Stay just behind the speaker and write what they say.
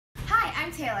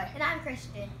I'm Taylor. And I'm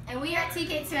Christian. And we are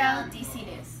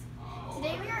TK2LDCNews.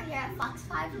 Today we are here at Fox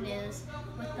 5 News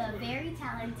with the very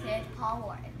talented Paul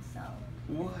Wharton.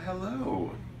 Well,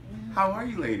 hello. How are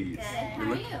you ladies? Good.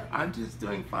 How are you? I'm just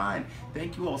doing fine.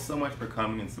 Thank you all so much for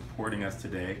coming and supporting us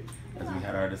today as we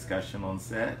had our discussion on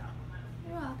set.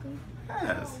 You're welcome.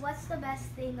 Yes. So what's the best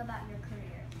thing about your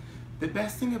career? The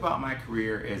best thing about my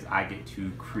career is I get to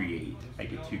create. I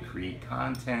get to create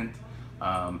content.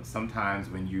 Sometimes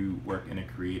when you work in a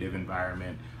creative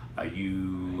environment,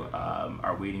 you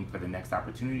are waiting for the next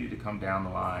opportunity to come down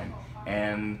the line,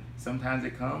 and sometimes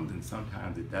it comes and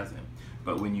sometimes it doesn't.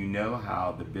 But when you know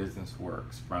how the business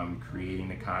works, from creating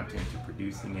the content to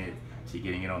producing it to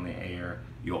getting it on the air,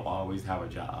 you'll always have a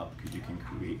job because you can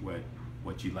create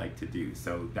what you like to do.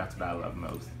 So that's what I love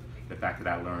most. The fact that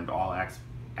I learned all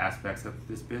aspects of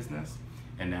this business,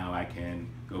 and now I can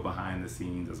go behind the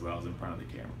scenes as well as in front of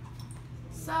the camera.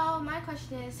 So my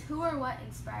question is, who or what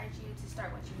inspired you to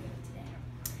start what you're doing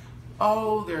today?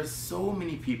 Oh, there's so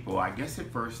many people. I guess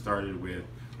it first started with,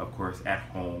 of course, at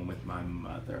home with my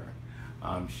mother.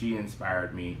 She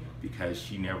inspired me because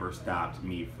she never stopped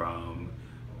me from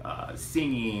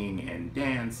singing and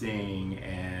dancing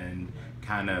and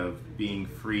kind of being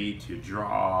free to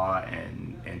draw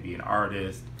and be an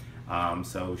artist.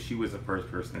 So she was the first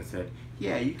person that said,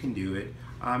 yeah, you can do it.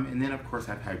 And then of course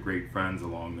I've had great friends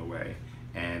along the way.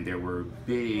 And there were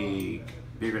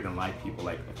bigger than life people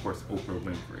like, of course, Oprah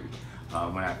Winfrey.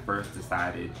 When I first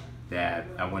decided that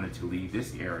I wanted to leave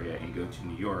this area and go to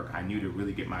New York, I knew to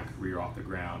really get my career off the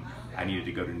ground, I needed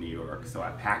to go to New York. So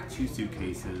I packed 2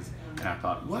 suitcases and I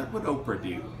thought, what would Oprah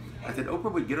do? I said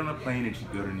Oprah would get on a plane and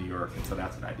she'd go to New York, and so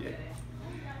that's what I did.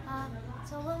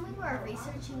 So when we were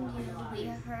researching you, we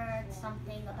heard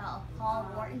something about a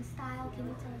Paul Wharton style. Can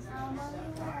you tell us?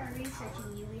 When we were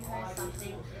researching you, we heard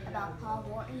something about Paul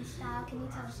Wharton style. Can you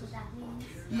tell us what that means?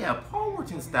 Yeah, Paul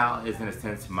Wharton style is in a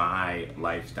sense my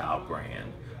lifestyle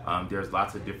brand. There's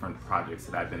lots of different projects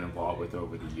that I've been involved with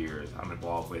over the years. I'm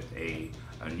involved with a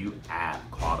new app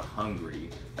called Hungry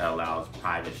that allows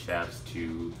private chefs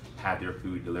to have their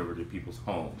food delivered to people's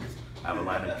homes. I have a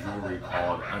line of jewelry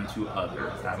called Unto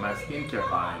Others. I have my skincare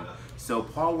line. So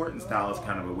Paul Wharton style is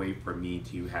kind of a way for me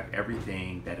to have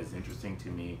everything that is interesting to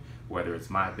me, whether it's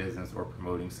my business or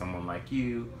promoting someone like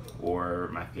you or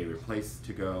my favorite place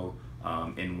to go,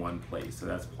 in one place. So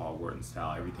that's Paul Wharton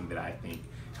style, everything that I think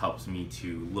helps me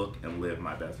to look and live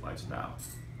my best lifestyle.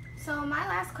 So my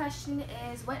last question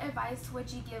is, what advice would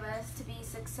you give us to be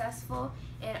successful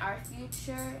in our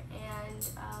future? And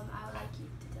I would like you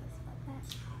to tell us about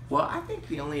that. Well, I think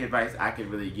the only advice I could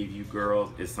really give you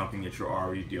girls is something that you're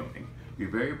already doing.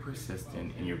 You're very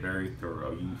persistent and you're very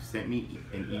thorough. You sent me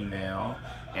an email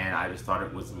and I just thought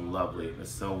it was lovely. It was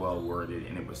so well worded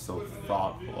and it was so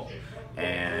thoughtful.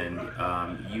 And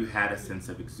you had a sense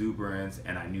of exuberance,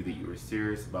 and I knew that you were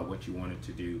serious about what you wanted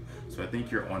to do. So I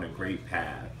think you're on a great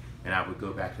path. And I would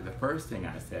go back to the first thing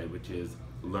I said, which is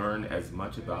learn as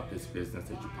much about this business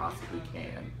as you possibly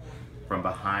can. From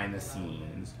behind the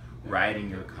scenes, writing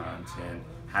your content,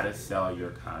 how to sell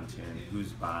your content,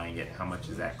 who's buying it, how much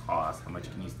does that cost, how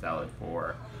much can you sell it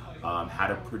for, how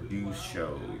to produce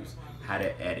shows, how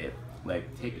to edit.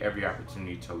 Like, take every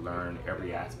opportunity to learn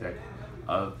every aspect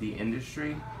of the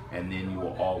industry, and then you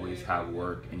will always have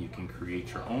work and you can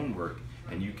create your own work,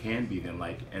 and you can be then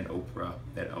like an Oprah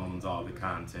that owns all the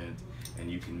content,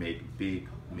 and you can make big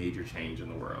major change in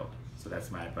the world. So that's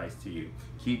my advice to you.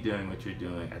 Keep doing what you're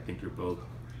doing. I think you're both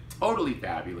totally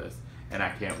fabulous, and I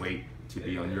can't wait to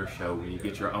be on your show when you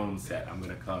get your own set. I'm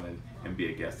going to come and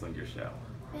be a guest on your show.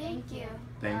 Thank you.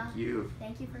 Thank you.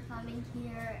 Thank you for coming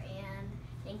here, and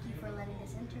thank you for letting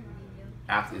us interview you.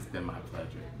 Absolutely, it's been my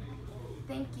pleasure.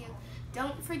 Thank you.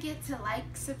 Don't forget to like,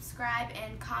 subscribe,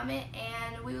 and comment,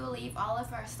 and we will leave all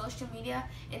of our social media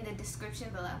in the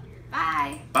description below.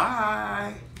 Bye!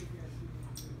 Bye!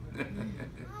 Hi,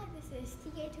 this is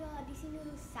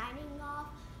TK2LDCNews signing off.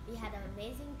 We had an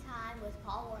amazing time with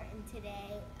Paul Wharton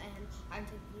today, and our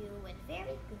interview went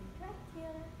very good, right,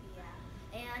 Taylor?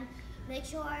 Yeah. And make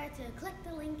sure to click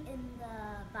the link in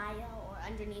the bio or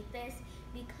underneath this,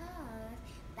 because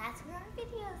that's where our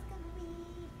video is going to be.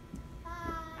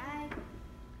 Bye!